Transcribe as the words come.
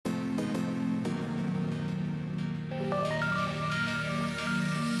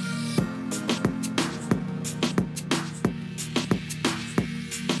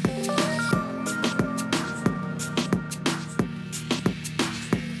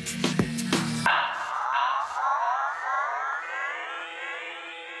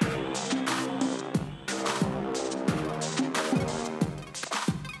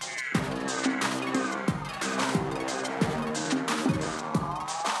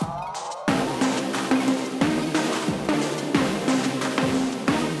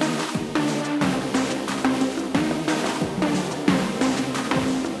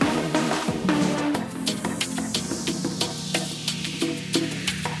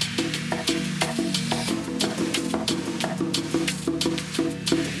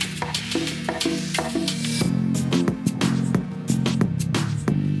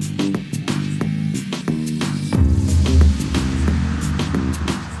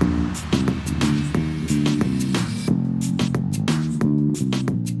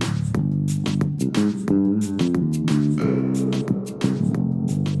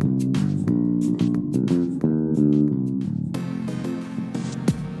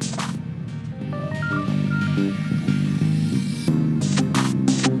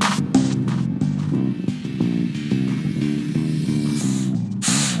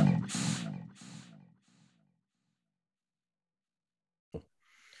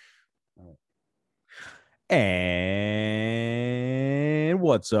And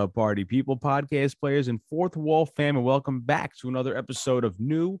what's up, party people, podcast players, and fourth wall fam, and welcome back to another episode of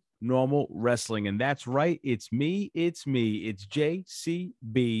New Normal Wrestling. And that's right, it's me, it's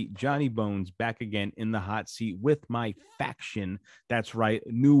JCB, Johnny Bones, back again in the hot seat with my faction. That's right,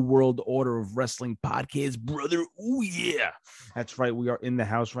 New World Order of Wrestling podcast, brother. Oh yeah, that's right. We are in the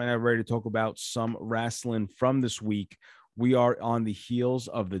house right now, ready to talk about some wrestling from this week. We are on the heels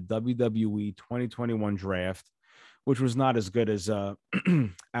of the WWE 2021 draft, which was not as good as our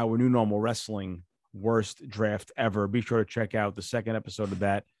New Normal Wrestling worst draft ever. Be sure to check out the second episode of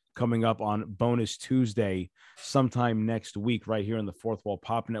that coming up on Bonus Tuesday sometime next week right here on the Fourth Wall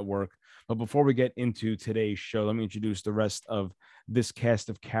Pop Network. But before we get into today's show, let me introduce the rest of this cast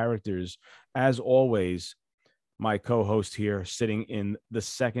of characters. As always, my co-host here sitting in the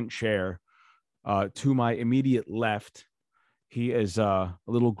second chair to my immediate left. He is a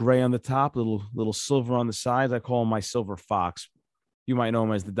little gray on the top, little silver on the sides. I call him my silver fox. You might know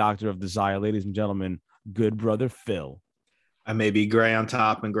him as the Doctor of Desire. Ladies and gentlemen, good brother Phil. I may be gray on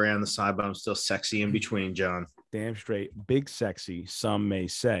top and gray on the side, but I'm still sexy in between, John. Damn straight. Big sexy, some may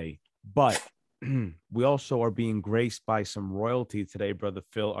say. But we also are being graced by some royalty today, brother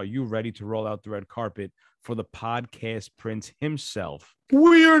Phil. Are you ready to roll out the red carpet for the podcast prince himself?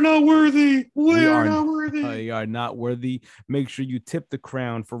 We are not worthy. We are not worthy. We are not worthy. Make sure you tip the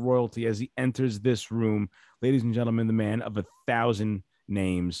crown for royalty as he enters this room. Ladies and gentlemen, the man of 1,000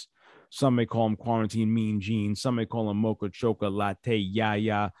 names. Some may call him Quarantine Mean Gene. Some may call him Mocha Choca Latte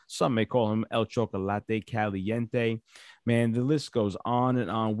Yaya. Some may call him El Chocolate Caliente. Man, the list goes on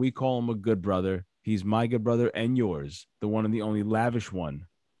and on. We call him a good brother. He's my good brother and yours, the one and the only lavish one,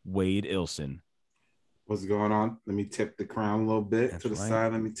 Wade Ilson. What's going on? Let me tip the crown a little bit. That's to the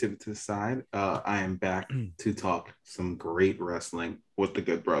side. Let me tip it to the side. I am back to talk some great wrestling with the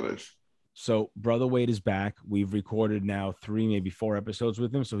Good Brothers. So Brother Wade is back. We've recorded now 3, maybe 4 episodes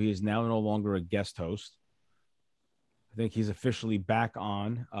with him. So he is now no longer a guest host. I think he's officially back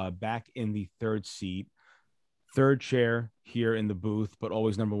back in the third seat, third chair here in the booth, but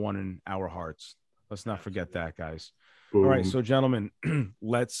always number one in our hearts. Let's not forget that, guys. Boom. All right. So gentlemen,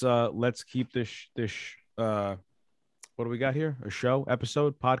 let's keep this what do we got here? A show,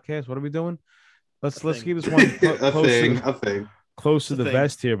 episode, podcast? What are we doing? Let's keep this one close to the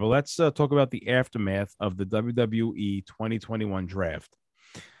vest here, but let's talk about the aftermath of the WWE 2021 draft.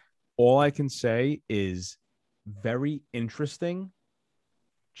 All I can say is very interesting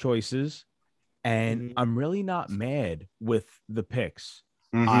choices, and I'm really not mad with the picks.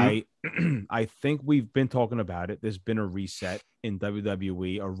 I think we've been talking about it. There's been a reset in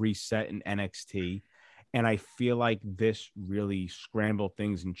WWE, a reset in NXT, and I feel like this really scrambled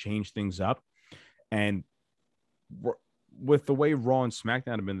things and changed things up. And with the way Raw and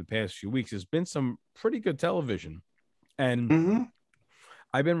SmackDown have been the past few weeks, there's been some pretty good television. And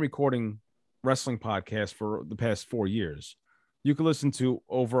I've been recording wrestling podcasts for the past 4 years. You can listen to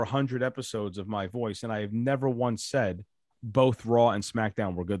over 100 episodes of my voice, and I have never once said both Raw and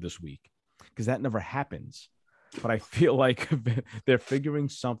SmackDown were good this week, because that never happens. But I feel like they're figuring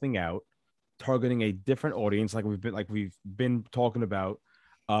something out, targeting a different audience, like we've been talking about.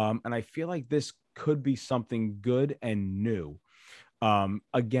 And I feel like this could be something good and new.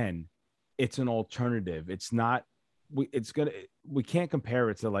 Again, it's an alternative. It's not. We can't compare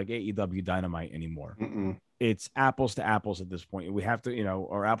it to like AEW Dynamite anymore. It's apples to apples at this point. We have to,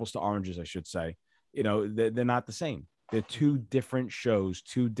 or apples to oranges, I should say. They're not the same. They're 2 different shows,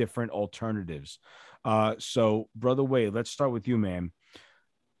 2 different alternatives. So, Brother Wade, let's start with you, man.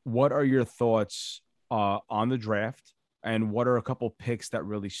 What are your thoughts on the draft, and what are a couple picks that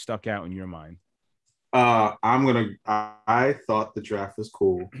really stuck out in your mind? I thought the draft was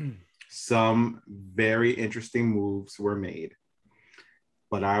cool. Some very interesting moves were made,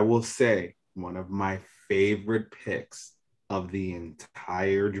 but I will say one of my favorite picks of the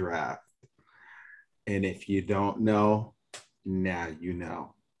entire draft. And if you don't know, now you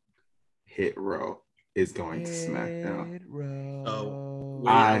know. Hit Row is going to SmackDown. Oh,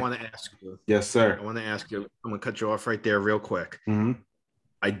 wait, I want to ask you. Yes, sir. I want to ask you. I'm going to cut you off right there real quick.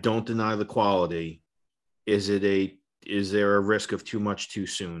 I don't deny the quality. Is there a risk of too much too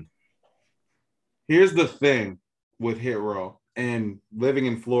soon? Here's the thing with Hit Row, and living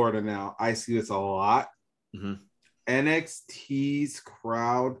in Florida now, I see this a lot. NXT's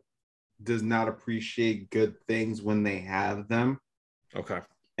crowd does not appreciate good things when they have them. Okay.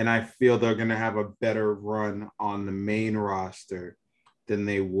 And I feel they're going to have a better run on the main roster than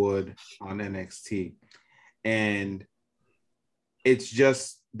they would on NXT. And it's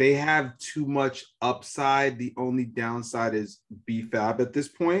just, they have too much upside. The only downside is B-Fab at this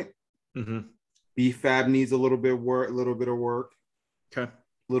point. B-Fab needs a little bit of work. Okay.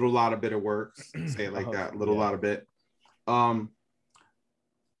 Lot of bit of work. Say it like that. Lot of bit. I'm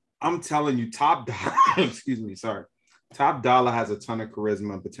telling you, Top Dollar, excuse me, sorry. Top Dollar has a ton of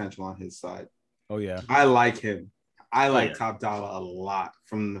charisma and potential on his side. Oh, yeah. I like him. I like Top Dollar a lot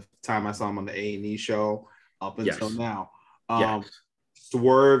from the time I saw him on the A&E show up until now.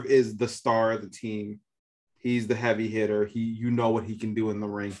 Swerve is the star of the team. He's the heavy hitter. You know what he can do in the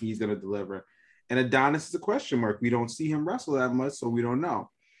ring. He's going to deliver. And Adonis is a question mark. We don't see him wrestle that much, so we don't know.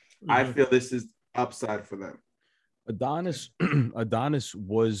 Mm-hmm. I feel this is upside for them. Adonis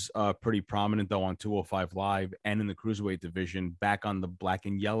was pretty prominent though on 205 Live and in the Cruiserweight division back on the black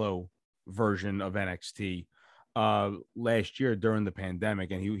and yellow version of NXT last year during the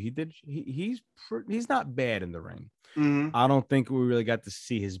pandemic, and he's not bad in the ring. Mm-hmm. I don't think we really got to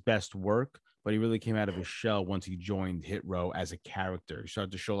see his best work, but he really came out of his shell once he joined Hit Row as a character. He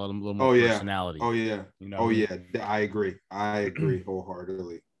started to show a little more personality. Oh yeah. You know? I agree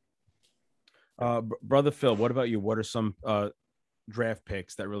wholeheartedly. Brother Phil, what about you? What are some draft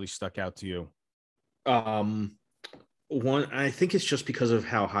picks that really stuck out to you? One, I think it's just because of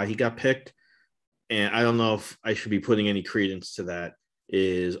how high he got picked, and I don't know if I should be putting any credence to that,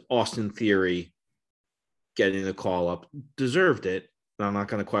 is Austin Theory getting the call up. Deserved it, but I'm not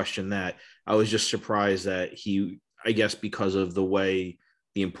going to question that. I was just surprised that I guess because of the way,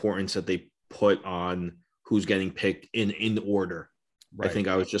 the importance that they put on who's getting picked in order. Right. I think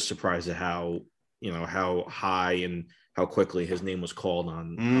I was just surprised at how high and how quickly his name was called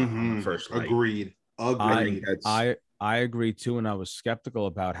on the first night. Agreed. I agree too, and I was skeptical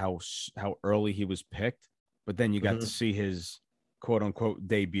about how early he was picked, but then you got to see his quote unquote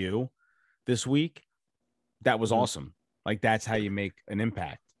debut this week. That was awesome. Like, that's how you make an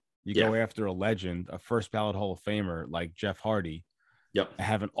impact. You go after a legend, a first ballot Hall of Famer like Jeff Hardy. Yep.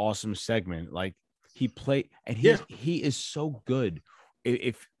 Have an awesome segment. Like, he played, and he is so good.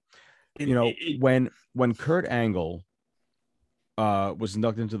 When Kurt Angle was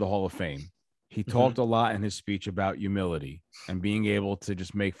inducted into the Hall of Fame, he talked a lot in his speech about humility and being able to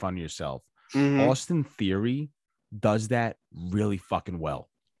just make fun of yourself. Austin Theory does that really fucking well.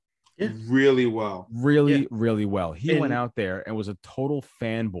 Yeah. Really well. Really well. He went out there and was a total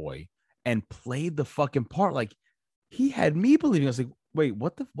fanboy and played the fucking part. Like, he had me believing. I was like, wait,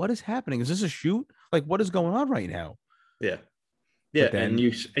 what is happening? Is this a shoot? Like, what is going on right now? Yeah. Yeah, and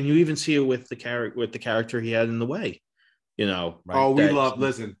you even see it with the character he had in The Way, Right? Oh, we love.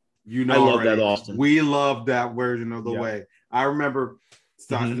 Listen, I love that Austin. We love that version of The Way. I remember,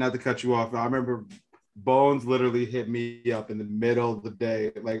 not to cut you off. I remember Bones literally hit me up in the middle of the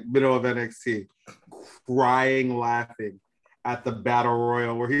day, like middle of NXT, crying, laughing at the battle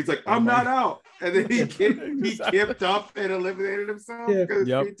royal where he's like, "I'm not out," and then he kipped up and eliminated himself because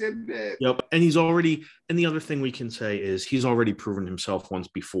he did it. Yep, and the other thing we can say is he's already proven himself once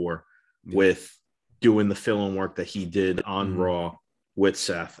before with doing the fill-in work that he did on Raw with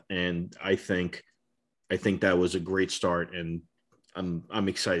Seth, and I think that was a great start, and I'm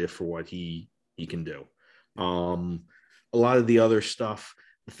excited for what he can do. A lot of the other stuff.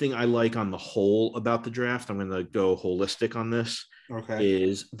 The thing I like on the whole about the draft, I'm going to go holistic on this,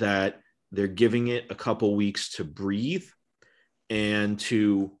 is that they're giving it a couple weeks to breathe and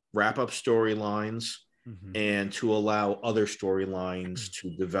to wrap up storylines and to allow other storylines to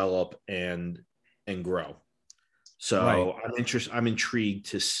develop and grow. So I'm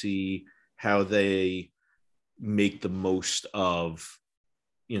intrigued to see how they make the most of,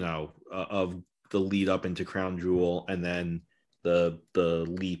 of the lead up into Crown Jewel, and then the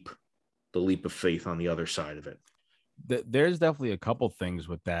leap of faith on the other side of it. There's definitely a couple things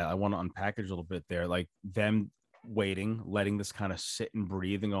with that I want to unpackage a little bit there, like them waiting, letting this kind of sit and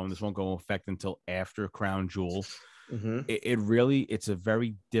breathe and going, this won't go into effect until after Crown Jewel. It's a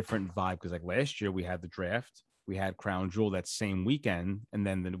very different vibe, because like last year we had the draft, we had Crown Jewel that same weekend, and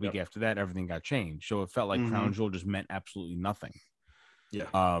then the week after that everything got changed, so it felt like Crown Jewel just meant absolutely nothing.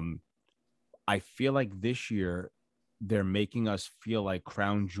 I feel like this year they're making us feel like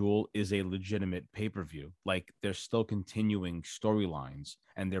Crown Jewel is a legitimate pay-per-view. Like, they're still continuing storylines,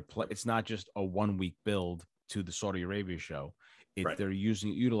 and it's not just a 1 week build to the Saudi Arabia show. They're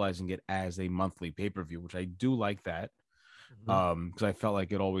utilizing it as a monthly pay-per-view, which I do like that. Because I felt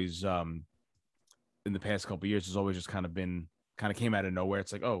like it always in the past couple of years has always just kind of came out of nowhere.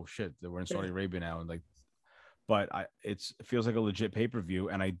 It's like, oh shit, we're in Saudi Arabia now, and like, but it feels like a legit pay-per-view,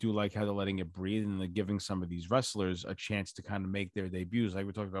 and I do like how they're letting it breathe, and they're giving some of these wrestlers a chance to kind of make their debuts, like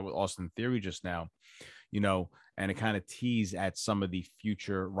we talked about with Austin Theory just now, and it kind of tease at some of the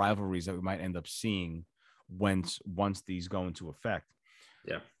future rivalries that we might end up seeing once these go into effect.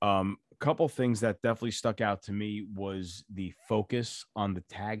 Yeah. Couple things that definitely stuck out to me was the focus on the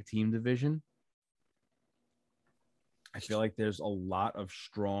tag team division. I feel like there's a lot of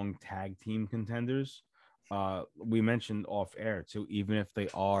strong tag team contenders. We mentioned off air too, even if they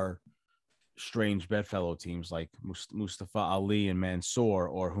are strange bedfellow teams like Mustafa Ali and Mansoor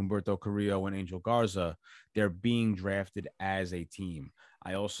or Humberto Carrillo and Angel Garza, they're being drafted as a team.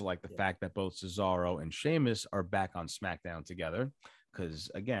 I also like the fact that both Cesaro and Sheamus are back on SmackDown together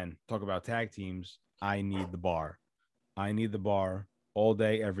because, again, talk about tag teams. I need the bar. I need the bar all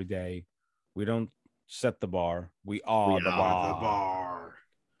day, every day. We don't set the bar. We are the bar. The bar.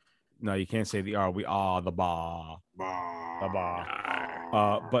 No, you can't say the R. We are the bar. Bar. The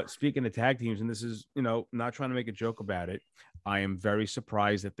bar. But speaking of tag teams, and this is, not trying to make a joke about it, I am very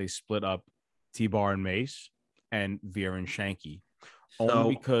surprised that they split up T-Bar and Mace and Veer and Shanky.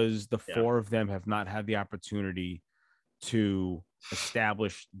 Only because the four of them have not had the opportunity to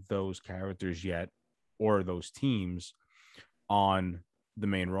establish those characters yet or those teams on the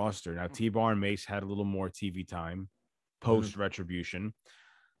main roster. Now, T-Bar and Mace had a little more TV time post-Retribution.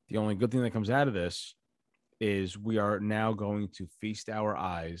 The only good thing that comes out of this is we are now going to feast our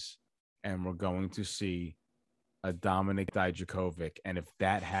eyes and we're going to see a Dominic Dijakovic. And if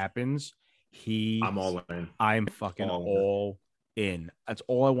that happens, I'm all in. I'm fucking all in. That's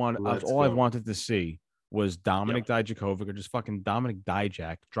all I want. That's all I wanted to see was Dominic Dijakovic or just fucking Dominic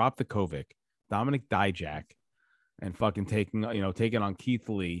Dijak. Drop the Kovic. Dominic Dijak and fucking taking on Keith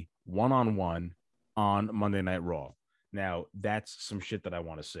Lee one-on-one on Monday Night Raw. Now, that's some shit that I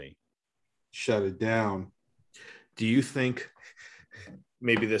want to see. Shut it down. Do you think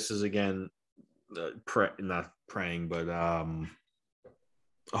maybe this is again not praying, but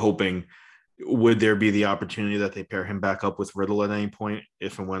hoping, would there be the opportunity that they pair him back up with Riddle at any point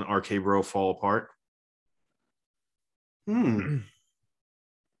if and when RK Bro fall apart?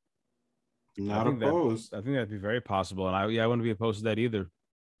 Not opposed. I think that'd be very possible. And I wouldn't be opposed to that either.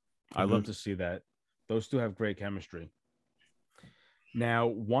 I'd love to see that. Those two have great chemistry. Now,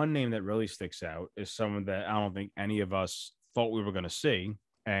 one name that really sticks out is someone that I don't think any of us thought we were going to see,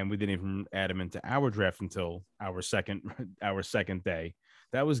 and we didn't even add him into our draft until our second day.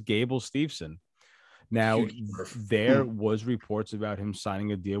 That was Gable Steveson. Now, there was reports about him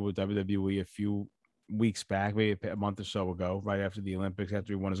signing a deal with WWE a few weeks back, maybe a month or so ago, right after the Olympics,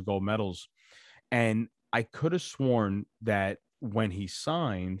 after he won his gold medals. And I could have sworn that when he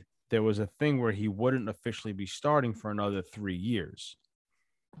signed, there was a thing where he wouldn't officially be starting for another 3 years.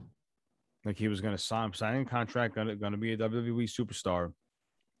 Like he was going to sign a contract, going to be a WWE superstar,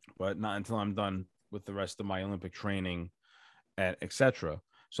 but not until I'm done with the rest of my Olympic training, etc.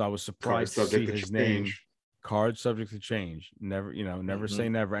 So I was surprised to see his name. Card subject to change. Never, never say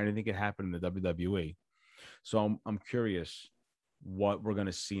never. Anything could happen in the WWE. So I'm curious what we're going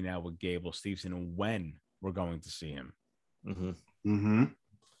to see now with Gable Steveson and when we're going to see him.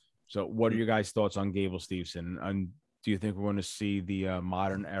 So what are your guys' thoughts on Gable Steveson? And do you think we're going to see the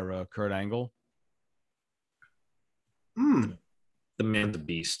modern era Kurt Angle? The man's a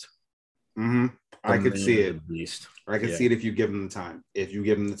beast. I could see it. Beast. I could see it if you give him the time. If you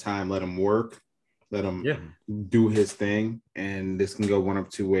give him the time, let him work. Let him do his thing. And this can go one of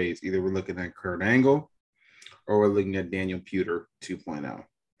two ways. Either we're looking at Kurt Angle or we're looking at Daniel Puder 2.0.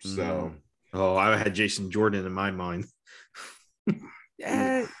 So. I had Jason Jordan in my mind.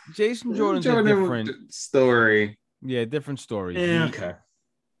 Yeah, Jason Jordan's a different story. Yeah, different story. Yeah, okay.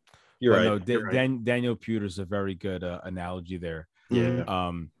 You're right. No, Daniel Puder's a very good analogy there.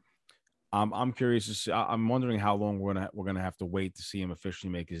 Yeah. I'm curious to see. I'm wondering how long we're gonna have to wait to see him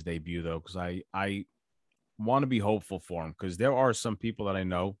officially make his debut, though, because I want to be hopeful for him, because there are some people that I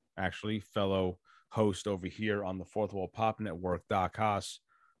know, actually, fellow host over here on the Fourth Wall Pop Network, Doc Haas,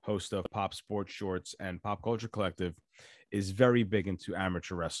 host of Pop Sports Shorts and Pop Culture Collective, is very big into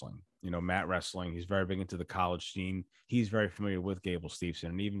amateur wrestling. Mat wrestling. He's very big into the college scene. He's very familiar with Gable Steveson,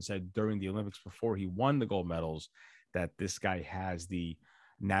 and even said during the Olympics before he won the gold medals that this guy has the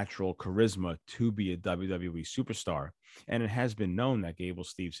natural charisma to be a WWE superstar. And it has been known that Gable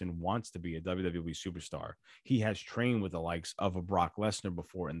Steveson wants to be a WWE superstar. He has trained with the likes of a Brock Lesnar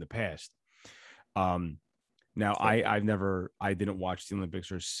before in the past. Now, I didn't watch the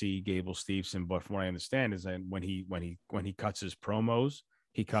Olympics or see Gable Steveson, but from what I understand is that when he cuts his promos,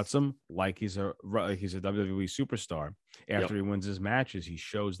 he cuts them like he's a WWE superstar. After he wins his matches, he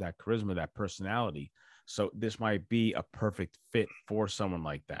shows that charisma, that personality. So this might be a perfect fit for someone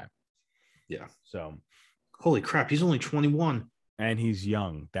like that. Yeah. So, holy crap, he's only 21. And he's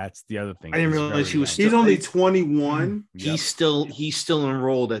young. That's the other thing. I didn't realize he was. He's only 21. He's still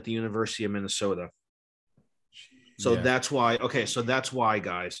enrolled at the University of Minnesota. So Yeah. that's why. Okay, so that's why,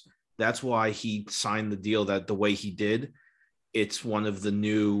 guys. That's why he signed the deal that the way he did. It's one of the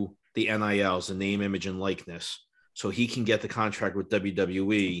NILs, the name, image, and likeness. So he can get the contract with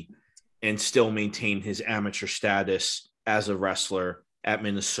WWE and still maintain his amateur status as a wrestler at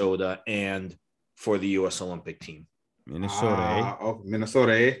Minnesota and for the U.S. Olympic team. Minnesota, eh? Oh,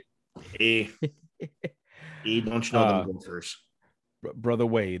 Minnesota, eh? Eh, don't you know them Gophers? Brother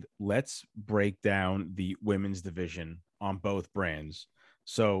Wade, let's break down the women's division on both brands.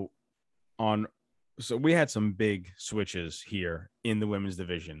 So we had some big switches here in the women's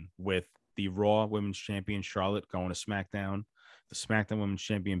division with the Raw Women's Champion Charlotte going to SmackDown, the SmackDown Women's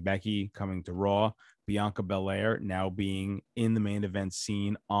Champion Becky coming to Raw, Bianca Belair now being in the main event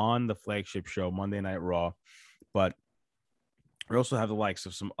scene on the flagship show Monday Night Raw. But we also have the likes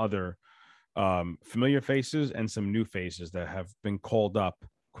of some other familiar faces and some new faces that have been called up,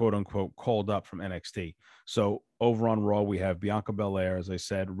 quote unquote, called up from NXT. So over on Raw, we have Bianca Belair, as I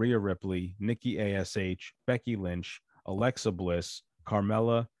said, Rhea Ripley, Nikki ASH, Becky Lynch, Alexa Bliss,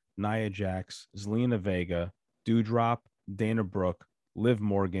 Carmella, Nia Jax, Zelina Vega, Doudrop, Dana Brooke, Liv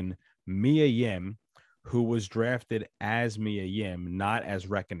Morgan, Mia Yim, who was drafted as Mia Yim, not as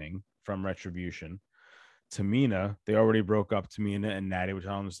Reckoning from Retribution. Tamina, they already broke up Tamina and Natty, which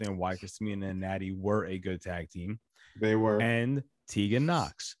I don't understand why, because Tamina and Natty were a good tag team. They were. And Tegan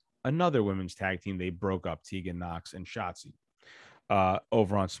Nox, another women's tag team. They broke up Tegan Nox and Shotzi.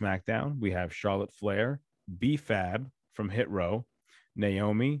 Over on SmackDown, we have Charlotte Flair, B-Fab from Hit Row,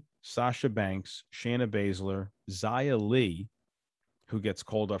 Naomi, Sasha Banks, Shayna Baszler, Xia Li, who gets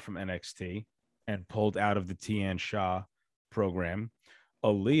called up from NXT and pulled out of the Tian Sha program.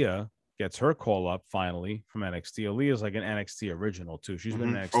 Aaliyah gets her call up finally from NXT. Aaliyah's like an NXT original too. She's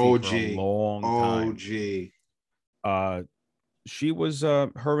been in NXT for a long time. She was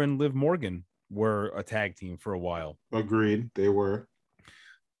her and Liv Morgan were a tag team for a while. Agreed, they were.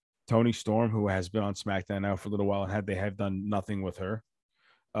 Toni Storm, who has been on SmackDown now for a little while, and they have done nothing with her.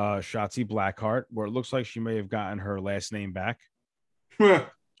 Shotzi Blackheart, where it looks like she may have gotten her last name back.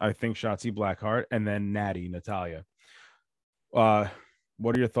 I think Shotzi Blackheart, and then Natty Natalya.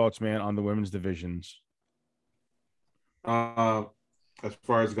 What are your thoughts, man, on the women's divisions? As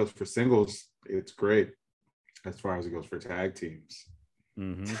far as it goes for singles, it's great. As far as it goes for tag teams,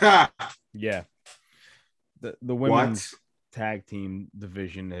 yeah, the women's tag team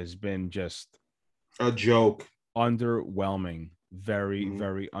division has been just a joke, underwhelming, very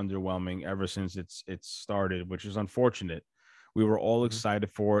very underwhelming ever since it's started, which is unfortunate. We were all excited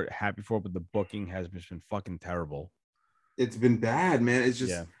for it, happy for it, but the booking has been fucking terrible. It's been bad, man. It's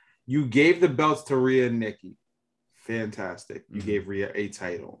just you gave the belts to Rhea and Nikki. Fantastic. You gave Rhea a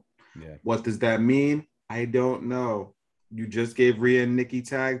title. Yeah. What does that mean? I don't know. You just gave Rhea and Nikki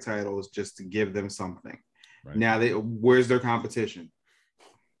tag titles just to give them something. Right. Now, where's their competition?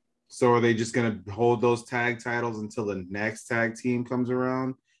 So are they just going to hold those tag titles until the next tag team comes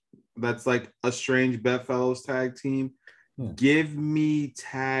around? That's like a strange Bedfellows tag team. Yeah. Give me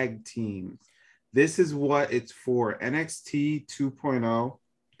tag teams. This is what it's for. NXT 2.0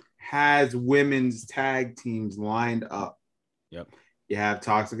 has women's tag teams lined up. Yep. You have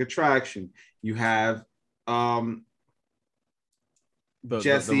Toxic Attraction. You have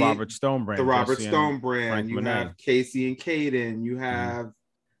Jesse, the Robert Stone brand. The Robert Stone brand. You have Casey and Kaden. You have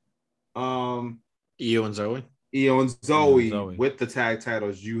Io and Zoe. With the tag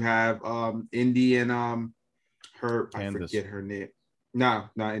titles. You have Indy and Candice. I forget her name. No,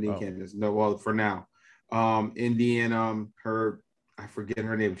 not Indy Candice. No, well, for now. Indy and her, I forget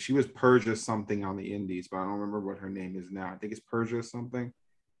her name. She was Persia something on the Indies, but I don't remember what her name is now. I think it's Persia something.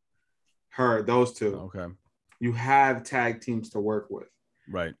 Those two. Okay. You have tag teams to work with.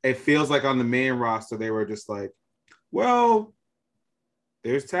 Right. It feels like on the main roster, they were just like, well,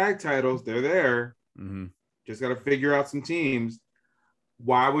 there's tag titles. They're there. Mm-hmm. Just got to figure out some teams.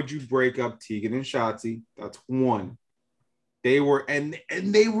 Why would you break up Tegan and Shotzi? That's one. They were and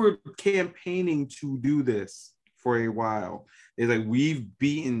they were campaigning to do this for a while. They're like, we've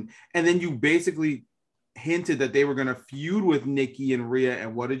beaten, and then you basically hinted that they were going to feud with Nikki and Rhea,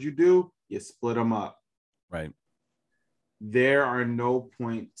 and what did you do? You split them up. Right. There are no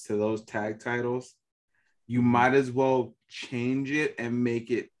points to those tag titles. You might as well change it and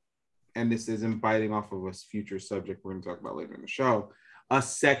make it, and this isn't biting off of a future subject we're going to talk about later in the show, a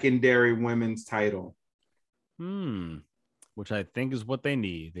secondary women's title. Which I think is what they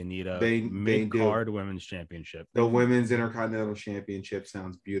need. They need a mid-card women's championship. The women's intercontinental championship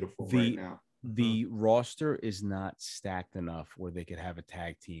sounds beautiful right now. The roster is not stacked enough where they could have a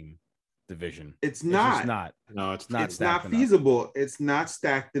tag team division. It's Just not. not. No, it's not It's stacked not enough. feasible. It's not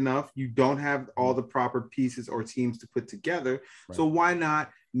stacked enough. You don't have all the proper pieces or teams to put together. Right. So why not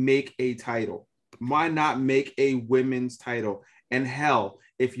make a title? Why not make a women's title? And hell,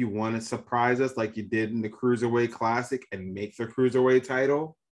 if you want to surprise us like you did in the Cruiserweight Classic and make the Cruiserweight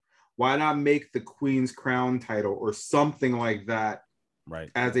title, why not make the Queen's Crown title or something like that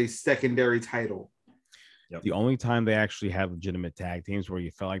Right. as a secondary title? The only time they actually had legitimate tag teams where you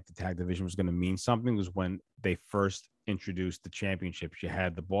felt like the tag division was going to mean something was when they first introduced the championships. You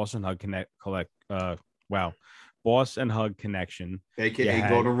had the Boss and Hug Boss and Hug Connection, AKA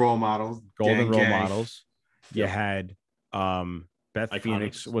Golden Role Models. Gang. Models. You Yep. had Beth Iconics.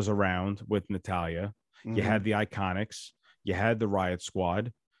 Phoenix was around with Natalia. You had the Iconics. You had the Riot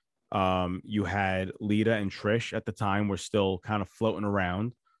Squad. You had Lita and Trish at the time were still kind of floating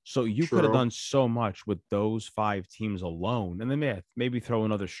around. So you could have True. done so much with those 5 teams alone. And then maybe throw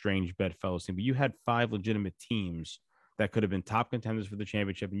another strange bedfellows team. But you had 5 legitimate teams that could have been top contenders for the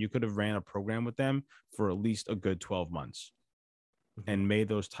championship. And you could have ran a program with them for at least a good 12 months and made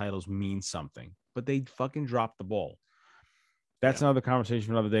those titles mean something. But they fucking dropped the ball. That's another conversation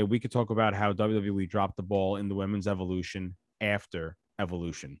for another day. We could talk about how WWE dropped the ball in the women's evolution after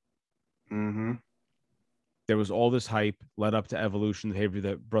Evolution. Mm-hmm. There was all this hype led up to Evolution. The behavior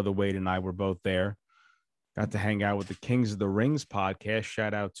that Brother Wade and I were both there. Got to hang out with the Kings of the Rings podcast.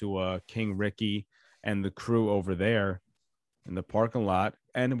 Shout out to King Ricky and the crew over there in the parking lot.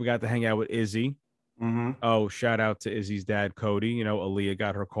 And we got to hang out with Izzy. Mm-hmm. Oh, shout out to Izzy's dad, Cody. You know, Aaliyah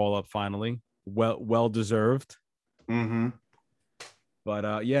got her call up finally. Well deserved. Mm-hmm.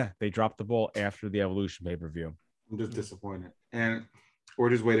 But yeah, they dropped the ball after the Evolution pay-per-view. I'm just disappointed. And we're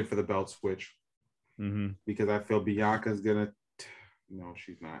just waiting for the belt switch. Mm-hmm. Because I feel Bianca's gonna. No,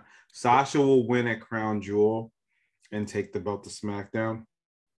 she's not. Sasha will win at Crown Jewel and take the belt to SmackDown.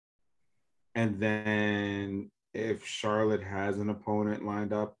 And then if Charlotte has an opponent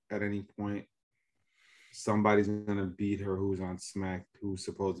lined up at any point, somebody's gonna beat her who's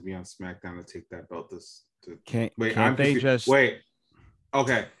supposed to be on SmackDown to take that belt. Wait.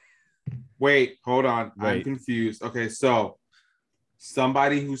 Okay. Wait, hold on. Wait. I'm confused. Okay, so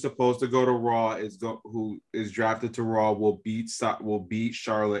somebody who's supposed to go to Raw who is drafted to Raw will beat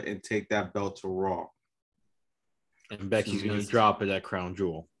Charlotte and take that belt to Raw. And Becky's going to drop it at Crown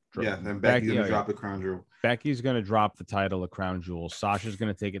Jewel. Yeah, and Becky's going to drop the Crown Jewel. Becky's going to drop the title of Crown Jewel. Sasha's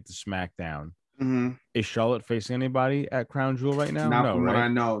going to take it to SmackDown. Mm-hmm. Is Charlotte facing anybody at Crown Jewel right now? Not from what I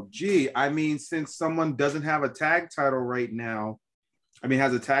know. I mean, since someone doesn't have a tag title right now,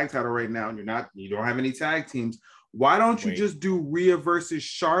 has a tag title right now, and you don't have any tag teams. Why don't you just do Rhea versus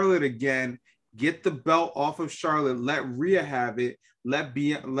Charlotte again? Get the belt off of Charlotte. Let Rhea have it.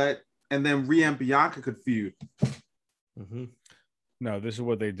 And then Rhea and Bianca could feud. Mm-hmm. No, this is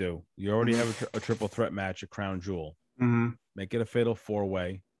what they do. You already have a triple threat match at Crown Jewel. Mm-hmm. Make it a fatal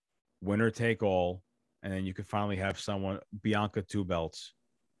 4-way, winner take all, and then you could finally have Bianca 2 belts,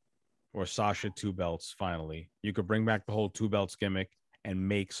 or Sasha 2 belts. Finally, you could bring back the whole 2 belts gimmick and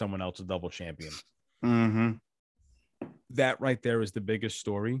make someone else a double champion. Mm-hmm. That right there is the biggest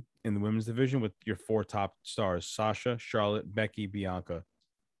story in the women's division with your 4 top stars: Sasha, Charlotte, Becky, Bianca.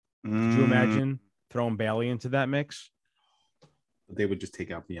 Could you imagine throwing Bayley into that mix? They would just take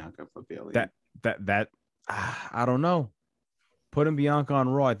out Bianca for Bayley. I don't know. Putting Bianca on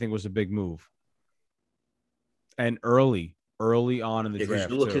Raw, I think, was a big move. And early on in the draft.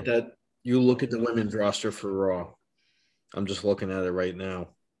 You look at the women's roster for Raw. I'm just looking at it right now.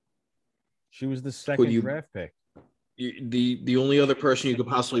 She was the second draft pick. The only other person you could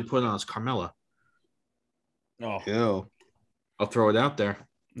possibly put on is Carmella. Oh, ew. I'll throw it out there.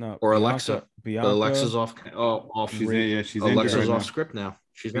 No, or Bianca, Alexa. Bianca, Alexa's off. She's Alexa's off script now.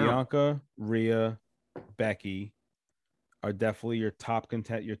 She's Bianca, Rhea, Becky are definitely your top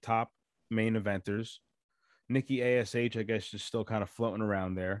main eventers. Nikki ASH, I guess, is still kind of floating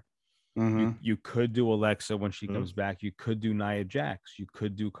around there. Mm-hmm. You could do Alexa when she comes back. You could do Nia Jax. You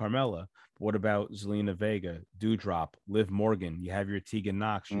could do Carmella. What about Zelina Vega, Doudrop, Liv Morgan? You have your Tegan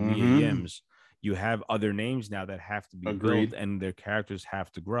Knox, your Mia Yims. You have other names now that have to be built, and their characters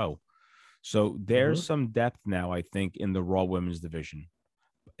have to grow. So there's some depth now, I think, in the Raw Women's division.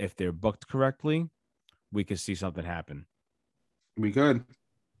 If they're booked correctly, we could see something happen. We could.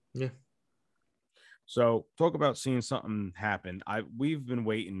 Yeah. So talk about seeing something happen. We've been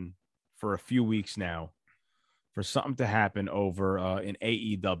waiting for a few weeks now for something to happen over in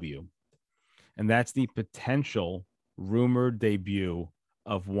AEW. And that's the potential rumored debut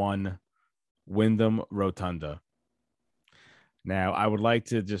of one Wyndham Rotunda. Now, I would like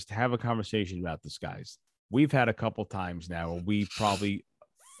to just have a conversation about this, guys. We've had a couple times now where we probably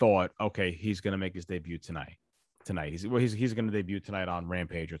thought, okay, he's going to make his debut tonight. He's going to debut tonight on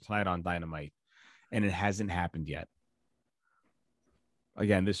Rampage or tonight on Dynamite, and it hasn't happened yet.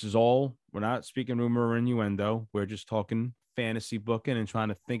 Again, this is all, we're not speaking rumor or innuendo. We're just talking fantasy booking and trying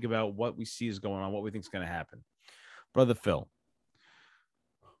to think about what we see is going on, what we think is going to happen. Brother Phil,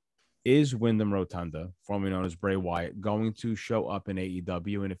 is Wyndham Rotunda, formerly known as Bray Wyatt, going to show up in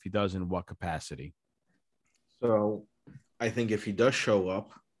AEW? And if he does, in what capacity? So I think if he does show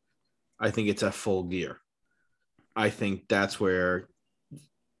up, I think it's at Full Gear. I think that's where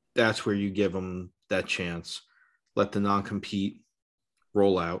you give him that chance. Let the non-compete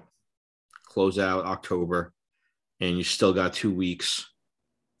roll out, close out October, and you still got 2 weeks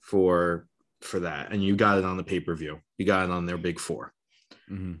for that. And you got it on the pay-per-view. You got it on their big four.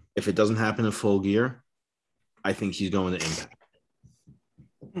 Mm-hmm. If it doesn't happen in Full Gear, I think he's going to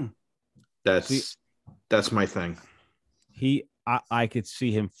Impact. That's my thing. I could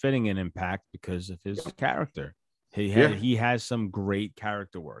see him fitting in Impact because of his character. He has some great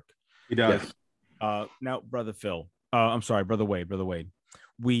character work. He does. Now, Brother Phil, I'm sorry, Brother Wade.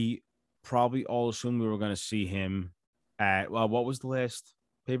 We probably all assumed we were going to see him at, what was the last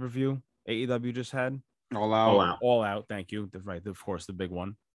pay-per-view AEW just had? All Out. All Out. Thank you. Right. Of course, the big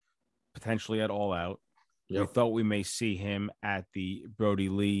one. Potentially at All Out. Yep. We thought we may see him at the Brody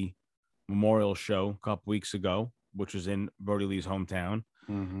Lee Memorial Show a couple weeks ago, which was in Brody Lee's hometown.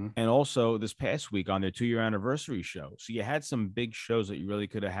 Mm-hmm. And also this past week on their 2-year anniversary show. So you had some big shows that you really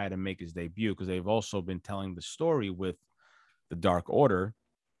could have had him make his debut, because they've also been telling the story with the Dark Order,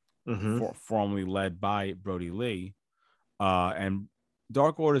 formerly led by Brody Lee. And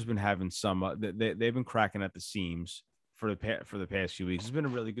Dark Order's been having some, they've been cracking at the seams for the past few weeks. It's been a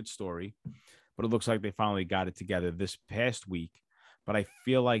really good story, but it looks like they finally got it together this past week. But I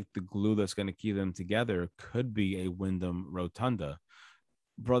feel like the glue that's going to keep them together could be a Wyndham Rotunda.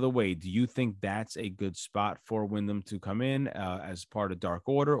 Brother Wade, do you think that's a good spot for Wyndham to come in as part of Dark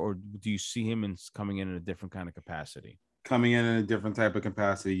Order, or do you see him coming in a different kind of capacity? Coming in a different type of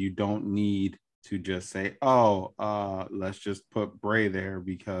capacity. You don't need to just say, let's just put Bray there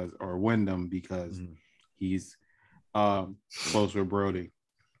or Wyndham because he's close with Brody.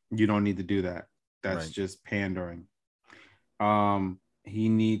 You don't need to do that. That's right. Just pandering. He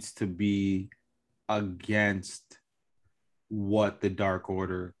needs to be against what the Dark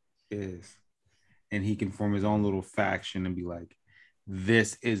Order is, and he can form his own little faction and be like,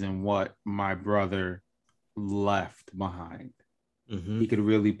 this isn't what my brother left behind. He could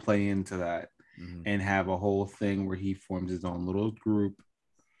really play into that and have a whole thing where he forms his own little group,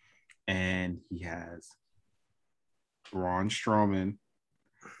 and he has Braun Strowman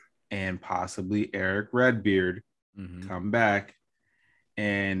and possibly Eric Redbeard come back,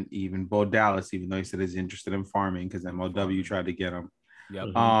 and even Bo Dallas, even though he said he's interested in farming because MLW tried to get him. Yep.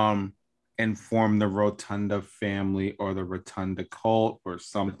 And form the Rotunda family or the Rotunda cult or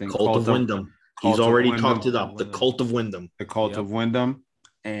something. Cult of Wyndham. He's already talked it up. The Cult of Wyndham. The Cult of Wyndham,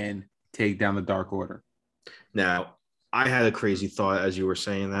 and take down the Dark Order. Now, I had a crazy thought as you were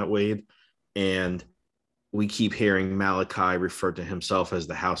saying that, Wade, and we keep hearing Malachi refer to himself as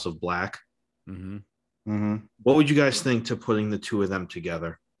the House of Black. What would you guys think to putting the two of them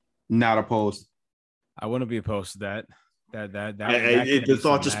together? Not opposed. I wouldn't be opposed to that. The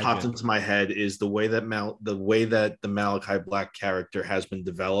thought just popped into my head is the way that the Malachi Black character has been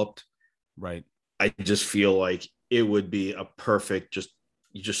developed. Right. I just feel like it would be a perfect,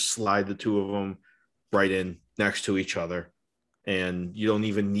 you just slide the two of them right in next to each other, and you don't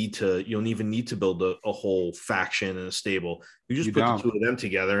even need to build a whole faction and a stable. You just put the two of them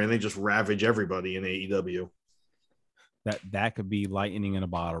together, and they just ravage everybody in AEW. That could be lightning in a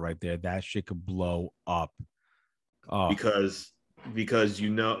bottle right there. That shit could blow up. Because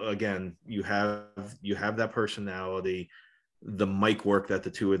again, you have that personality, the mic work that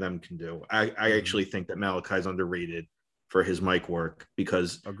the two of them can do. I actually think that Malachi is underrated for his mic work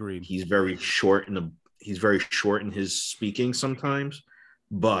because agreed. He's very short in his speaking sometimes,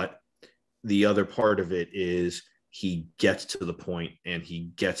 but the other part of it is he gets to the point and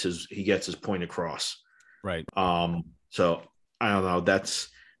he gets his point across. Right. So I don't know. That's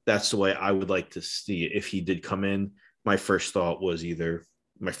the way I would like to see it if he did come in. My first thought was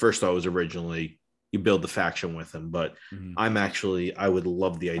originally you build the faction with him, but I would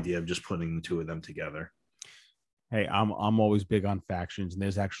love the idea of just putting the two of them together. Hey, I'm always big on factions, and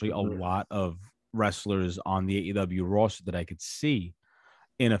there's actually a lot of wrestlers on the AEW roster that I could see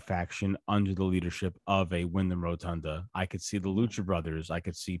in a faction under the leadership of a Wyndham Rotunda. I could see the Lucha Brothers. I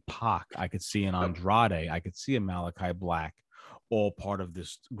could see Pac. I could see an Andrade. I could see a Malachi Black, all part of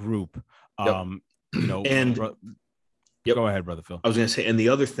this group. Yep. Yep. Go ahead, brother Phil. I was going to say, and the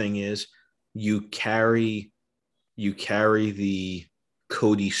other thing is you carry the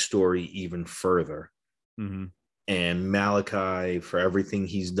Cody story even further. Mm-hmm. And Malachi, for everything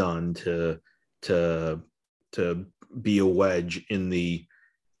he's done to be a wedge in the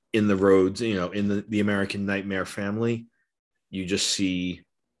roads, in the American Nightmare family, you just see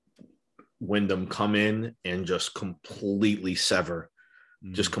Wyndham come in and just completely sever,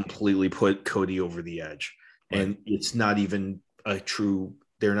 just completely put Cody over the edge. Right. And it's not even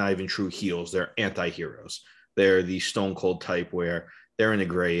they're not even true heels. They're anti-heroes. They're the Stone Cold type where they're in a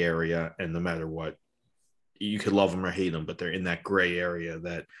gray area, and no matter what, you could love them or hate them, but they're in that gray area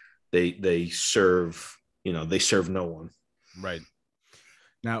that they serve, they serve no one. Right.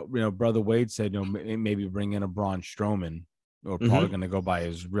 Now, Brother Wade said, maybe bring in a Braun Strowman, or probably going to go by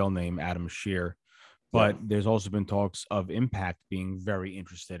his real name, Adam Shear. But there's also been talks of Impact being very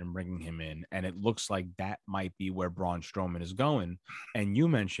interested in bringing him in. And it looks like that might be where Braun Strowman is going. And you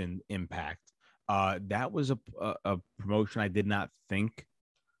mentioned Impact. That was a promotion I did not think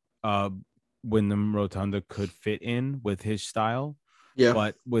Wyndham Rotunda could fit in with his style. Yeah.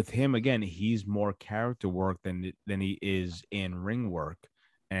 But with him, again, he's more character work than he is in ring work.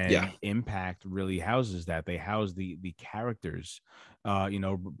 And Impact really houses that. They house the characters.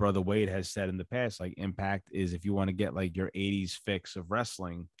 Brother Wade has said in the past, like, Impact is, if you want to get like your 80s fix of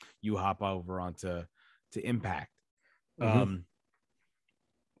wrestling, you hop over onto Impact. So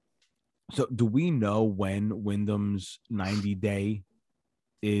do we know when Wyndham's 90-day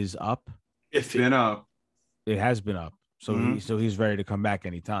is up? It's been up. It has been up. So he's ready to come back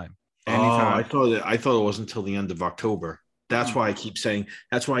anytime. I thought it wasn't until the end of October. That's why I keep saying,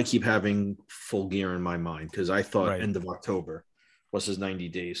 that's why I keep having Full Gear in my mind, because I thought end of October was his 90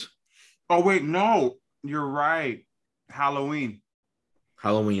 days. Oh, wait, no, you're right. Halloween.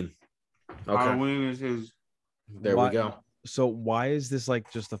 Okay. Halloween is his. There we go. So why is this like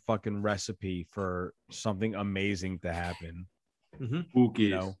just a fucking recipe for something amazing to happen?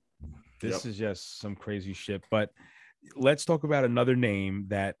 Spooky. This is just some crazy shit. But let's talk about another name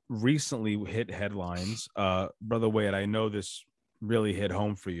that recently hit headlines. Brother Wade, I know this really hit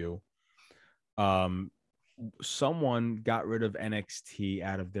home for you. Someone got rid of NXT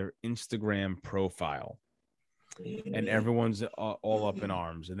out of their Instagram profile, and everyone's all up in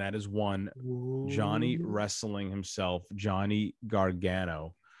arms. And that is one Johnny Wrestling himself, Johnny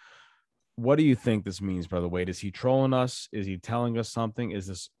Gargano. What do you think this means, Brother Wade? Is he trolling us? Is he telling us something? Is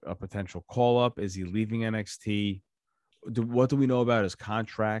this a potential call-up? Is he leaving NXT? What do we know about his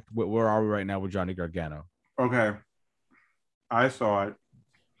contract? Where are we right now with Johnny Gargano? Okay. I saw it.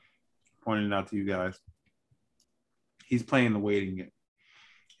 Pointed out to you guys. He's playing the waiting game.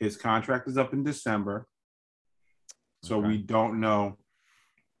 His contract is up in December. So we don't know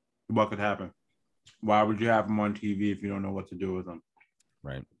what could happen. Why would you have him on TV if you don't know what to do with him?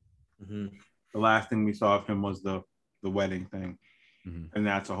 Right. The last thing we saw of him was the wedding thing. And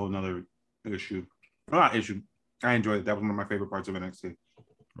that's a whole nother issue. Well, not issue. I enjoyed it. That was one of my favorite parts of NXT.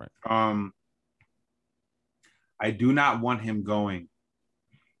 Right. I do not want him going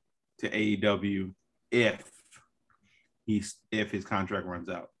to AEW if his contract runs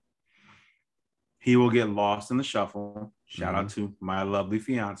out. He will get lost in the shuffle. Shout out to my lovely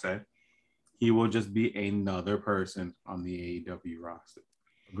fiance. He will just be another person on the AEW roster.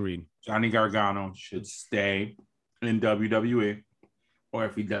 Agreed. Johnny Gargano should stay in WWE, or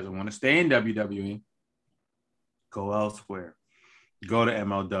if he doesn't want to stay in WWE, go elsewhere. Go to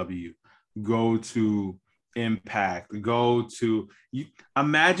MLW. Go to Impact.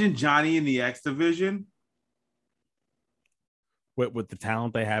 Imagine Johnny in the X Division. With the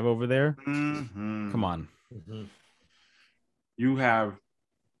talent they have over there. Come on. You have,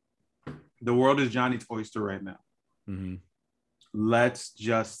 the world is Johnny's oyster right now. Let's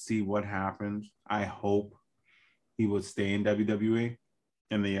just see what happens. I hope he will stay in WWE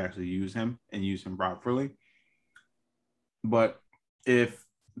and they actually use him and use him properly. But if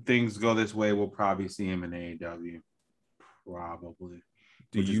things go this way, we'll probably see him in AEW. Probably.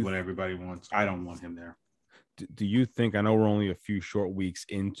 Which is what everybody wants. I don't want him there. Do you think, I know we're only a few short weeks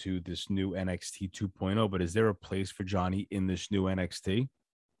into this new NXT 2.0, but is there a place for Johnny in this new NXT?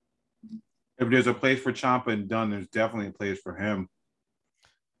 If there's a place for Ciampa and Dunn, there's definitely a place for him.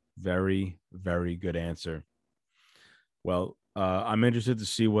 Very, very good answer. Well, I'm interested to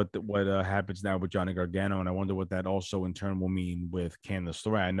see what happens now with Johnny Gargano, and I wonder what that also in turn will mean with Candice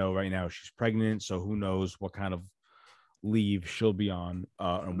LeRae. I know right now she's pregnant, so who knows what kind of leave she'll be on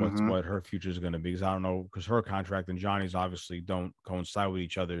and what her future is going to be, because I don't know, because her contract and Johnny's obviously don't coincide with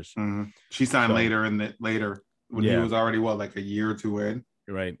each other's. She signed later when he was already like a year or two in.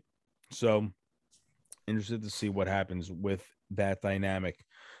 Right. So Interested to see what happens with that dynamic.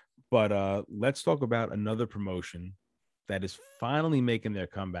 But let's talk about another promotion that is finally making their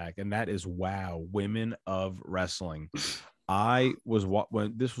comeback, and that is WOW, Women of Wrestling. I was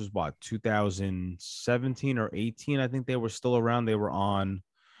when this was 2017 or 18. I think they were still around. They were on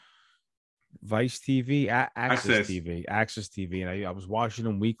Vice TV, Access TV, and I was watching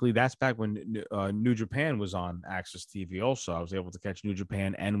them weekly. That's back when New Japan was on Access TV. Also, I was able to catch New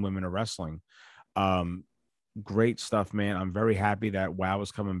Japan and Women of Wrestling. Great stuff, man. I'm very happy that WOW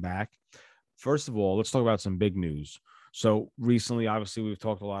is coming back. First of all, let's talk about some big news. So recently, obviously, we've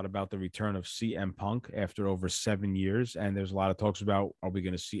talked a lot about the return of CM Punk after over 7 years, and there's a lot of talks about, are we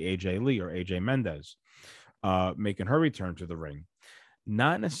going to see AJ Lee or AJ Mendez making her return to the ring?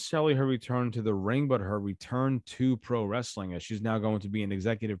 Not necessarily her return to the ring, but her return to pro wrestling, as she's now going to be an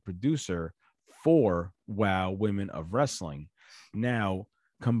executive producer for WOW, Women of Wrestling. Now,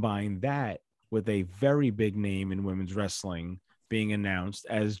 combine that with a very big name in women's wrestling being announced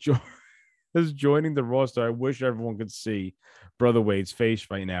as joining the roster. I wish everyone could see Brother Wade's face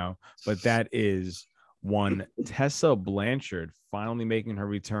right now, but that is one Tessa Blanchard finally making her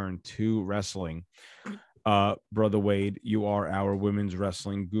return to wrestling. Brother Wade, you are our women's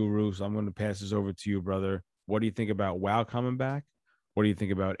wrestling guru, so I'm going to pass this over to you, brother. What do you think about WOW coming back? What do you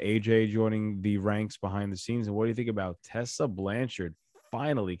think about AJ joining the ranks behind the scenes? And what do you think about Tessa Blanchard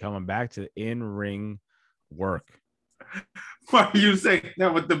finally coming back to in-ring work? Why are you saying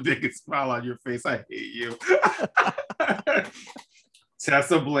that with the biggest smile on your face? I hate you.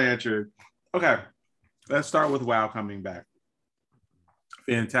 Tessa Blanchard. Okay, let's start with WOW coming back.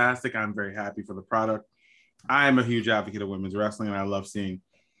 Fantastic. I'm very happy for the product. I am a huge advocate of women's wrestling, and I love seeing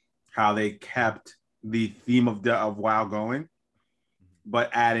how they kept the theme of WOW going, but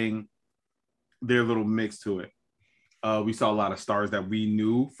adding their little mix to it. We saw a lot of stars that we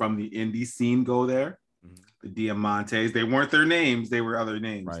knew from the indie scene go there. The Diamantes, they weren't their names, they were other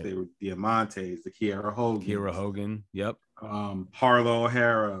names. Right. They were Diamantes, the Kiera Hogan. Yep. Harlow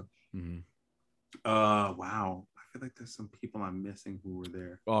O'Hara. Wow. I feel like there's some people I'm missing who were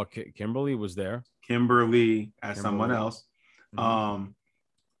there. Oh, Kimberly was there. Kimberly as someone else.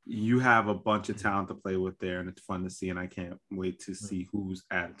 You have a bunch of talent to play with there, and it's fun to see, and I can't wait to see who's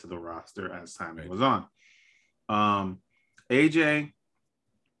added to the roster as time goes on. AJ,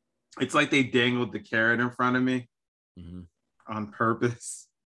 it's like they dangled the carrot in front of me on purpose.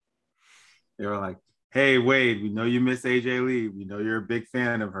 They were like, hey, Wade, we know you miss AJ Lee. We know you're a big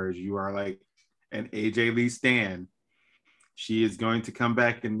fan of hers. You are like an AJ Lee stan. She is going to come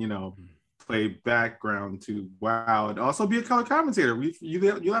back and, play background to WOW and also be a color commentator.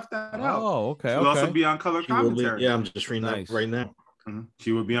 You left that out. Oh, okay. She'll also be on color commentary. I'm just reading that right now.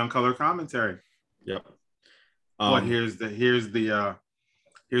 She would be on color commentary. Yep. But here's the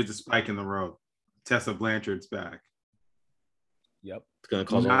spike in the road. Tessa Blanchard's back. Yep. It's going to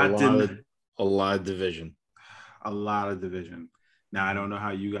cause a lot of division. A lot of division. Now, I don't know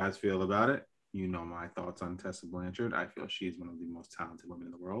how you guys feel about it. You know my thoughts on Tessa Blanchard. I feel she's one of the most talented women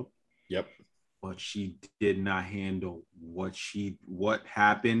in the world. Yep. But she did not handle what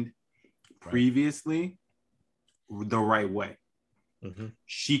happened previously the right way.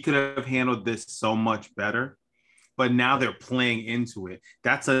 She could have handled this so much better. But now they're playing into it.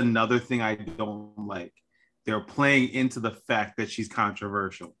 That's another thing I don't like. They're playing into the fact that she's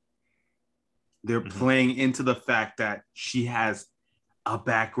controversial. They're playing into the fact that she has a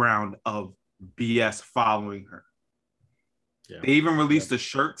background of BS following her. Yeah. They even released a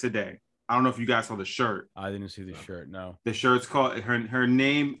shirt today. I don't know if you guys saw the shirt. I didn't see the shirt, no. The shirt's called, her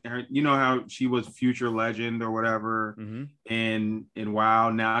name, you know how she was Future Legend or whatever in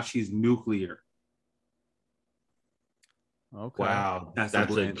WOW. Now she's Nuclear. Okay. Wow, that's a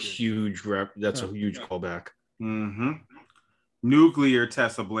huge That's a huge callback. Nuclear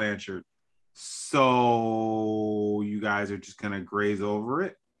Tessa Blanchard. So you guys are just gonna graze over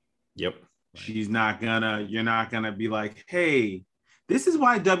it. Yep. You're not gonna be like, hey, this is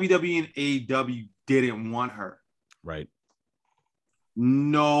why WWE and AEW didn't want her. Right.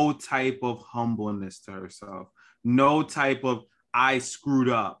 No type of humbleness to herself. No type of I screwed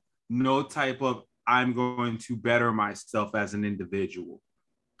up. No type of I'm going to better myself as an individual.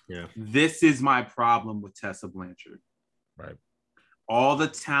 Yeah. This is my problem with Tessa Blanchard. Right. All the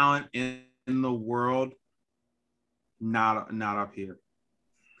talent in the world, not up here.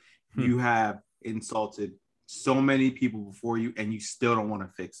 You have insulted so many people before you, and you still don't want to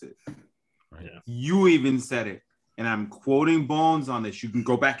fix it. Right. Yeah. You even said it, and I'm quoting Bones on this. You can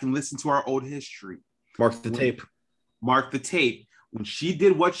go back and listen to our old history. Mark the tape. When she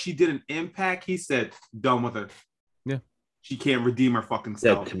did what she did in Impact, he said, done with her. Yeah. She can't redeem her fucking Dead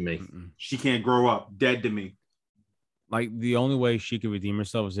self. to me. She can't grow up. Dead to me. Like the only way she could redeem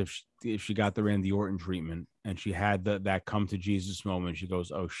herself is if she got the Randy Orton treatment and she had that come to Jesus moment. She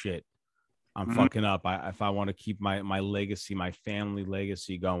goes, "Oh shit, I'm fucking up. If I want to keep my legacy, my family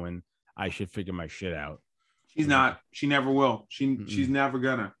legacy going, I should figure my shit out." She's not. She never will. She's never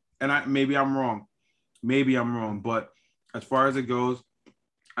gonna. And maybe I'm wrong. Maybe I'm wrong. But as far as it goes,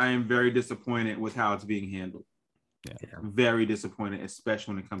 I am very disappointed with how it's being handled. Yeah. Very disappointed,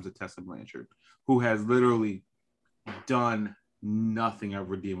 especially when it comes to Tessa Blanchard, who has literally done nothing of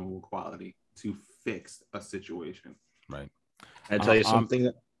redeemable quality to fix a situation. Right. I tell you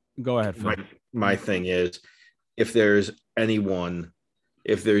something. Go ahead, Phil. My thing is, if there's anyone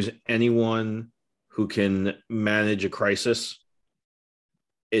who can manage a crisis,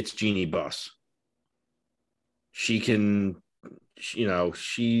 it's Jeannie Buss. She can,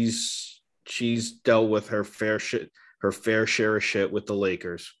 she's dealt with her fair share of shit with the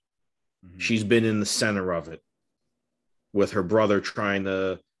Lakers. Mm-hmm. She's been in the center of it with her brother trying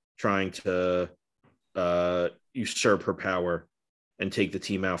to usurp her power and take the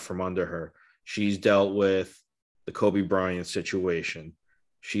team out from under her. She's dealt with the Kobe Bryant situation.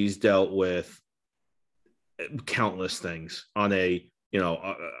 She's dealt with countless things on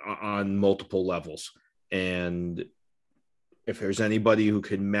on multiple levels. And if there's anybody who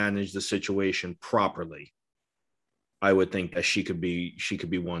can manage the situation properly, I would think that she could be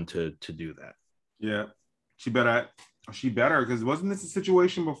one to do that. Yeah, she better, because wasn't this a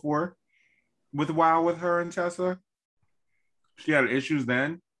situation before with WoW with her and Tessa? She had issues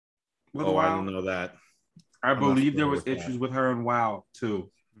then with WoW. I don't know that. I believe there was issues with her and WoW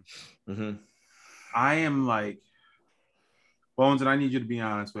too. Mm-hmm. I am like, Bones, and I need you to be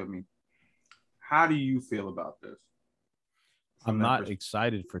honest with me. How do you feel about this? I'm not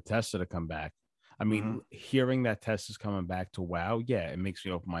excited for Tessa to come back. I mean, hearing that Tessa's coming back to WoW, yeah, it makes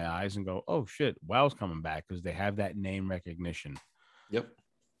me open my eyes and go, oh shit, WoW's coming back, because they have that name recognition. Yep.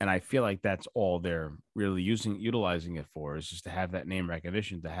 And I feel like that's all they're really utilizing it for, is just to have that name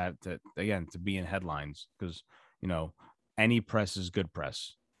recognition, to be in headlines, because, any press is good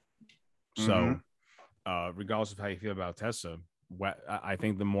press. So regardless of how you feel about Tessa, I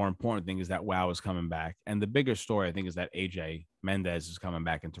think the more important thing is that WoW is coming back. And the bigger story, I think, is that AJ Mendez is coming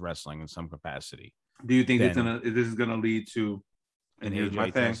back into wrestling in some capacity. Do you think this is gonna lead to an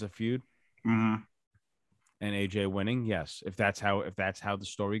AJ Tessa feud? Mm-hmm. And AJ winning? Yes. If that's how the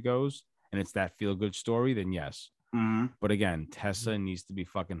story goes, and it's that feel-good story, then yes. Mm-hmm. But again, Tessa needs to be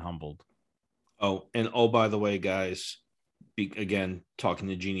fucking humbled. By the way, guys, again, talking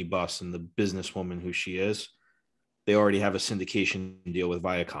to Jeannie Buss and the businesswoman who she is, they already have a syndication deal with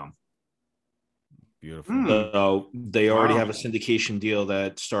Viacom. Beautiful. So they already have a syndication deal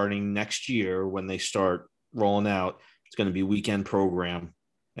that starting next year, when they start rolling out, it's going to be weekend program,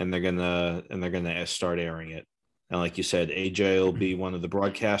 and they're gonna start airing it. And like you said, AJ will be one of the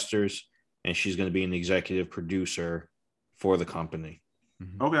broadcasters, and she's going to be an executive producer for the company.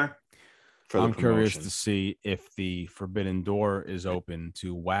 Okay. I'm curious to see if the Forbidden Door is open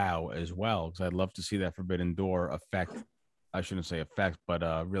to WoW as well, because I'd love to see that Forbidden Door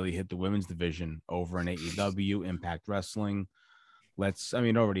really hit the women's division over in AEW, Impact Wrestling.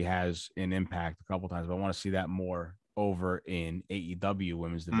 It already has an Impact a couple times, but I want to see that more over in AEW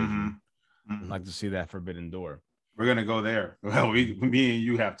women's division. I'd like to see that Forbidden Door. We're gonna go there. Well, me and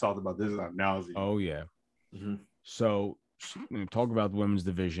you have talked about this now. Oh yeah. Mm-hmm. So talk about the women's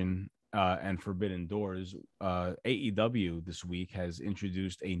division. And Forbidden Doors, AEW this week has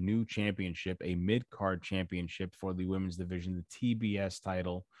introduced a new championship, a mid-card championship for the women's division, the TBS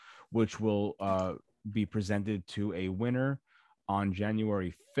title, which will be presented to a winner on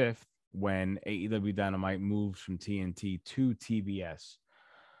January 5th when AEW Dynamite moves from TNT to TBS.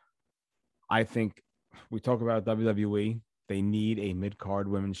 I think we talk about WWE. They need a mid-card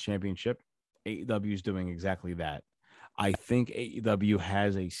women's championship. AEW is doing exactly that. I think AEW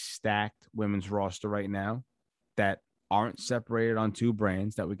has a stacked women's roster right now that aren't separated on two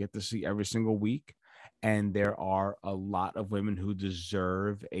brands that we get to see every single week. And there are a lot of women who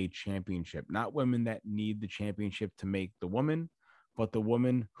deserve a championship, not women that need the championship to make the woman, but the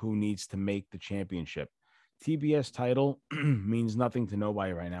woman who needs to make the championship. TBS title means nothing to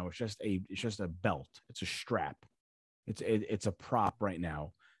nobody right now. It's just a belt. It's a strap. It's a prop right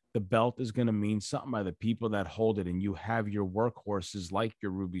now. The belt is going to mean something by the people that hold it. And you have your workhorses like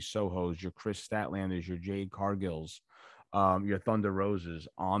your Ruby Sohos, your Chris Statlanders, your Jade Cargills, your Thunder Roses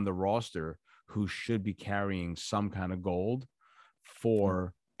on the roster who should be carrying some kind of gold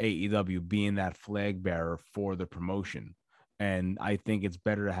for AEW, being that flag bearer for the promotion. And I think it's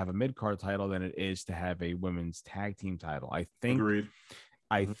better to have a mid-card title than it is to have a women's tag team title. Agreed.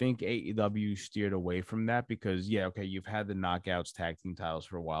 I think AEW steered away from that because, yeah, okay, you've had the Knockouts tag team titles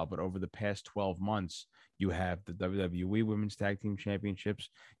for a while, but over the past 12 months, you have the WWE Women's Tag Team Championships,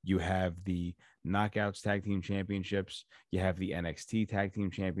 you have the Knockouts Tag Team Championships, you have the NXT Tag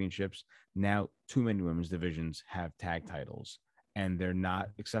Team Championships. Now, too many women's divisions have tag titles, and they're not,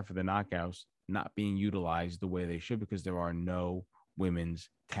 except for the Knockouts, not being utilized the way they should because there are no women's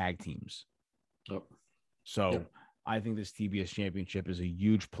tag teams. Yep. So, Yep. I think this TBS championship is a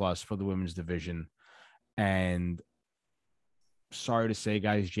huge plus for the women's division. And sorry to say,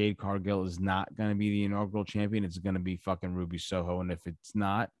 guys, Jade Cargill is not going to be the inaugural champion. It's going to be fucking Ruby Soho. And if it's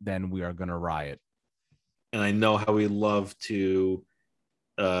not, then we are going to riot. And I know how we love to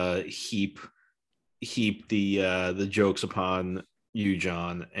heap the jokes upon you,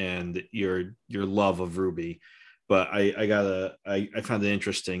 John, and your love of Ruby. But I found it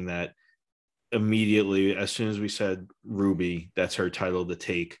interesting that immediately, as soon as we said Ruby, that's her title to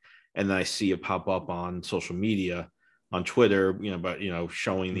take, and then I see it pop up on social media, on Twitter,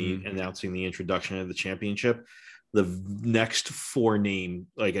 showing announcing the introduction of the championship. The next four name,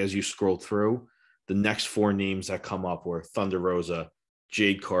 like as you scroll through, the next four names that come up were Thunder Rosa,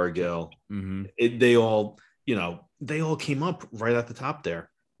 Jade Cargill. Mm-hmm. They all came up right at the top there.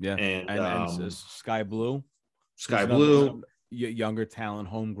 Yeah, and Sky Blue. Sky Blue. Younger talent,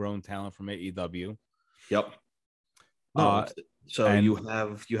 homegrown talent from AEW. Yep. So you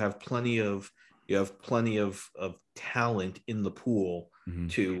have plenty of talent in the pool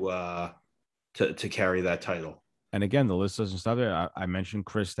to carry that title. And again, the list doesn't stop there. I mentioned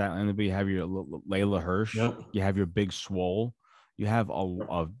Chris Statlander, but you have your Layla Hirsch. Yep. You have your Big Swole. You have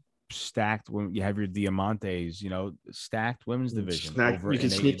a stacked. You have your Diamantes. Stacked women's division. You can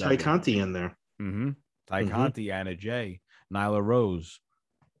sneak Ty Conti in there. Mm-hmm. Ty Conti, Anna Jay, Nyla Rose.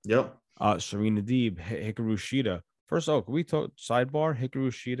 Yep. Serena Deeb, Hikaru Shida. First of all, can we talk sidebar? Hikaru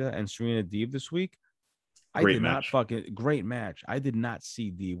Shida and Serena Deeb this week. Great match. I did not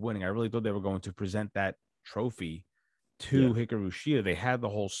see Deeb winning. I really thought they were going to present that trophy to Hikaru Shida. They had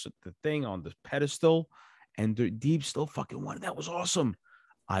the thing on the pedestal, and Deeb still fucking won. That was awesome.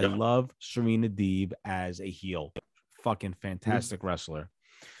 I love Serena Deeb as a heel. Fucking fantastic wrestler.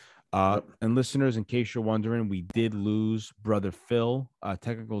 And listeners, in case you're wondering, we did lose Brother Phil.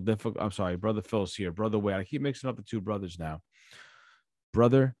 Technical difficulty. I'm sorry, Brother Phil's here. Brother Wade. I keep mixing up the two brothers now.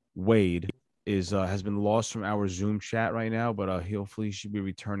 Brother Wade has been lost from our Zoom chat right now, but hopefully he should be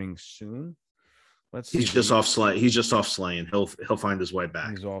returning soon. Let's see. He's just off slaying. He'll find his way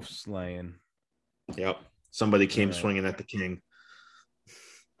back. He's off slaying. Yep. Somebody came swinging at the king.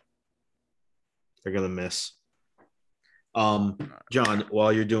 They're gonna miss. John,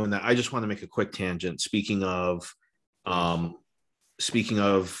 while you're doing that, I just want to make a quick tangent. Speaking of women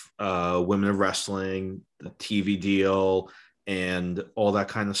of wrestling, the TV deal, and all that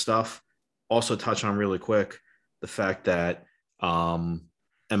kind of stuff. Also touch on really quick the fact that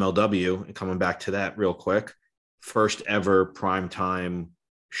MLW, and coming back to that real quick, first ever primetime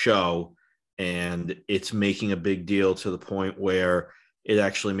show, and it's making a big deal to the point where it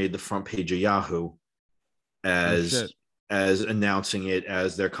actually made the front page of Yahoo as announcing it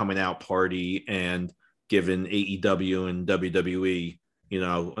as their coming out party and giving AEW and WWE,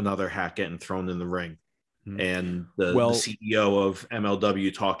 another hat getting thrown in the ring. And the CEO of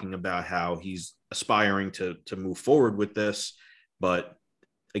MLW talking about how he's aspiring to move forward with this, but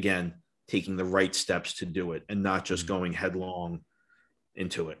again, taking the right steps to do it and not just going headlong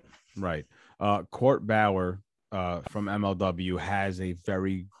into it. Right. Court Bauer from MLW has a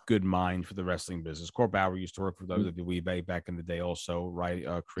very good mind for the wrestling business. Court Bauer used to work for WWE back in the day also, right?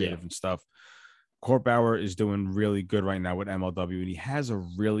 Creative and stuff. Court Bauer is doing really good right now with MLW, and he has a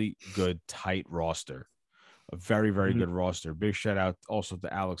really good, tight roster. A very, very good roster. Big shout out also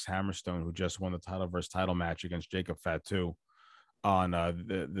to Alex Hammerstone, who just won the title versus title match against Jacob Fatu on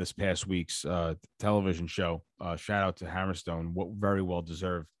this past week's television show. Shout out to Hammerstone. Very well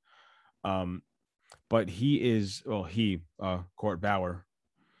deserved. But Court Bauer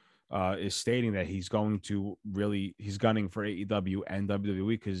is stating that he's gunning for AEW and WWE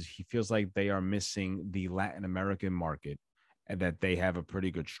because he feels like they are missing the Latin American market and that they have a pretty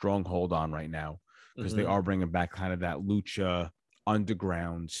good stronghold on right now because they are bringing back kind of that lucha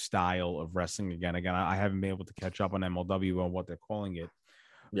underground style of wrestling again. I haven't been able to catch up on MLW on what they're calling it.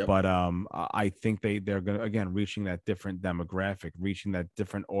 Yep. But I think they're going to, again, reaching that different demographic, reaching that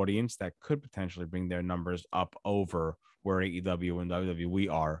different audience that could potentially bring their numbers up over where AEW and WWE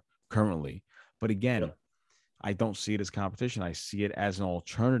are currently. But again, I don't see it as competition. I see it as an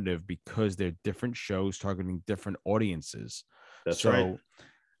alternative because they're different shows targeting different audiences. That's right.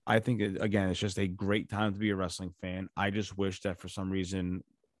 I think, again, it's just a great time to be a wrestling fan. I just wish that for some reason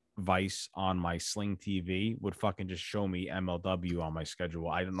Vice on my Sling TV would fucking just show me MLW on my schedule.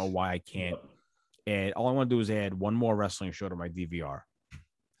 I don't know why I can't. And all I want to do is add one more wrestling show to my DVR.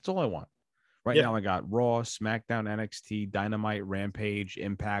 That's all I want. Right now, I got Raw, SmackDown, NXT, Dynamite, Rampage,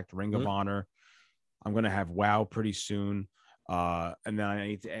 Impact, Ring of Honor. I'm gonna have WoW pretty soon, and then I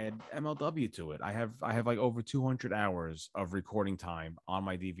need to add MLW to it. I have like over 200 hours of recording time on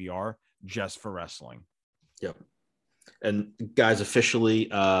my DVR just for wrestling. Yep. And guys, officially,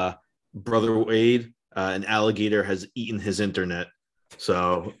 Brother Wade, an alligator has eaten his internet.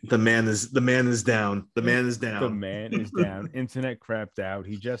 So the man is down. The man is down. The man is down. Internet crapped out.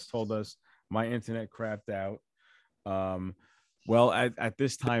 He just told us my internet crapped out. Well, at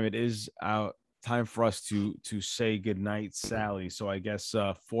this time, it is time for us to say goodnight, Sally. So I guess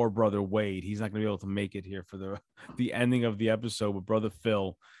for Brother Wade, he's not going to be able to make it here for the ending of the episode. But Brother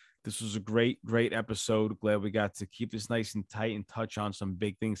Phil, this was a great episode. Glad we got to keep this nice and tight and touch on some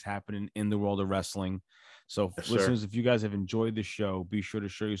big things happening in the world of wrestling. So listeners, if you guys have enjoyed the show, be sure to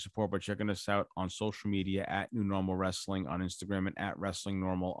show your support by checking us out on social media at New Normal Wrestling on Instagram and at Wrestling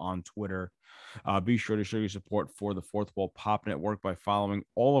Normal on Twitter. Be sure to show your support for the Fourth Wall Pop Network by following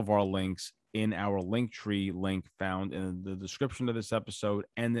all of our links in our Linktree link found in the description of this episode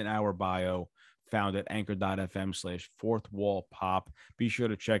and in our bio found at anchor.fm/Fourth Wall Pop. Be sure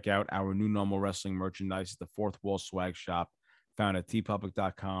to check out our New Normal Wrestling merchandise at the Fourth Wall Swag Shop found at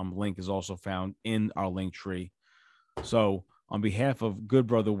tpublic.com. Link is also found in our Linktree. So on behalf of good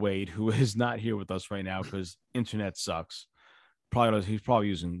Brother Wade, who is not here with us right now because internet sucks, he's probably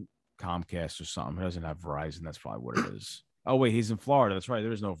using Comcast or something. He doesn't have Verizon. That's probably what it is. Oh, wait, he's in Florida. That's right.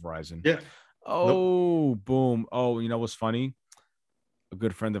 There is no Verizon. Yeah. Oh, boom. Oh, you know what's funny? A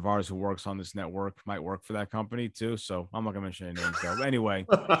good friend of ours who works on this network might work for that company too. So I'm not going to mention any names though. Anyway,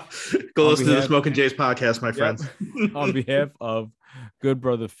 go listen to the Smoking Jays podcast, my friends. On behalf of good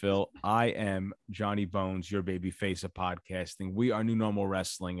Brother Phil, I am Johnny Bones, your baby face of podcasting. We are New Normal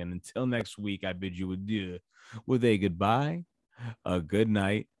Wrestling. And until next week, I bid you adieu with a goodbye, a good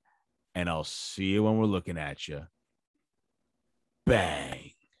night, and I'll see you when we're looking at you. Bang.